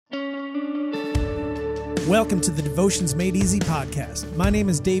Welcome to the Devotions Made Easy podcast. My name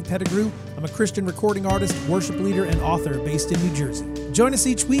is Dave Pettigrew. I'm a Christian recording artist, worship leader, and author based in New Jersey. Join us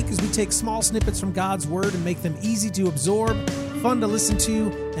each week as we take small snippets from God's Word and make them easy to absorb, fun to listen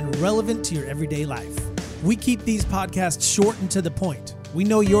to, and relevant to your everyday life. We keep these podcasts short and to the point. We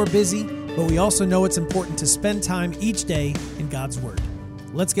know you're busy, but we also know it's important to spend time each day in God's Word.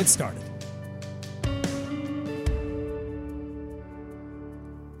 Let's get started.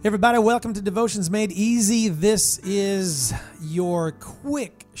 Hey everybody, welcome to Devotions Made Easy. This is your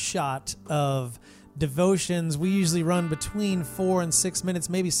quick shot of devotions. We usually run between 4 and 6 minutes,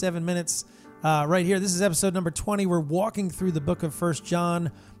 maybe 7 minutes right here. This is episode number 20. We're walking through the book of 1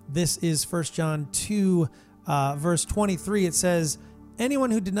 John. This is 1 John 2, verse 23. It says, "Anyone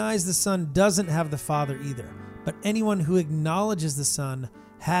who denies the Son doesn't have the Father either, but anyone who acknowledges the Son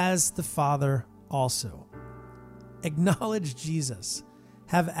has the Father also." Acknowledge Jesus.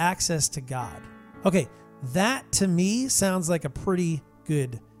 Have access to God. Okay, that to me sounds like a pretty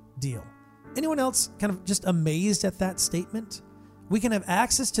good deal. Anyone else kind of just amazed at that statement? We can have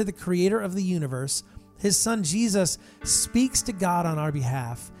access to the creator of the universe. His son Jesus speaks to God on our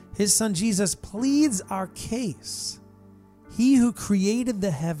behalf. His son Jesus pleads our case. He who created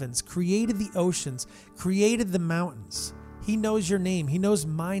the heavens, created the oceans, created the mountains. He knows your name. He knows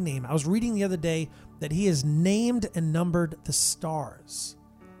my name. I was reading the other day that he has named and numbered the stars.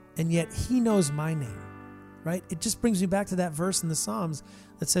 And yet he knows my name, right? It just brings me back to that verse in the Psalms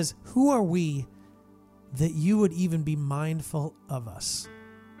that says, "Who are we that you would even be mindful of us?"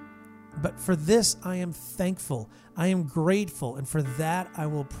 But for this I am thankful. I am grateful. And for that I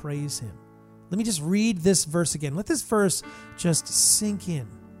will praise him. Let me just read this verse again. Let this verse just sink in.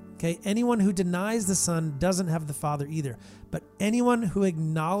 Okay, anyone who denies the Son doesn't have the Father either. But anyone who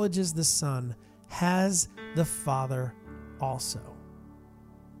acknowledges the Son has the Father also.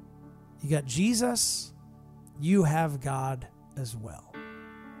 You got Jesus, you have God as well.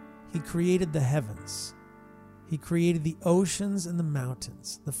 He created the heavens. He created the oceans and the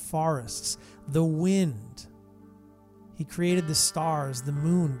mountains, the forests, the wind. He created the stars, the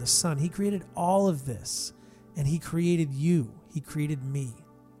moon, the sun. He created all of this, and he created you. He created me.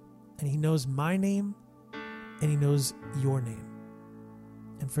 And he knows my name, and he knows your name.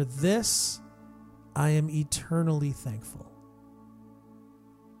 And for this, I am eternally thankful.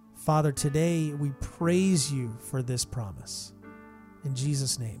 Father, today we praise you for this promise. In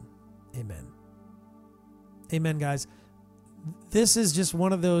Jesus' name, amen. Amen, guys. This is just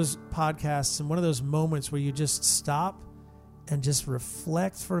one of those podcasts and one of those moments where you just stop and just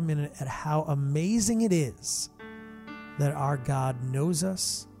reflect for a minute at how amazing it is that our God knows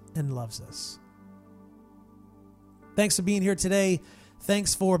us and loves us. Thanks for being here today.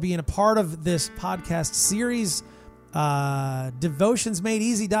 Thanks for being a part of this podcast series.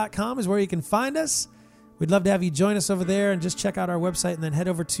 Devutionsmadeeasy.com is where you can find us. We'd love to have you join us over there and just check out our website and then head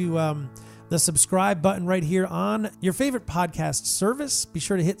over to the subscribe button right here on your favorite podcast service. Be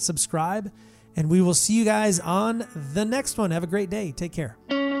sure to hit subscribe, and we will see you guys on the next one. Have a great day. Take care.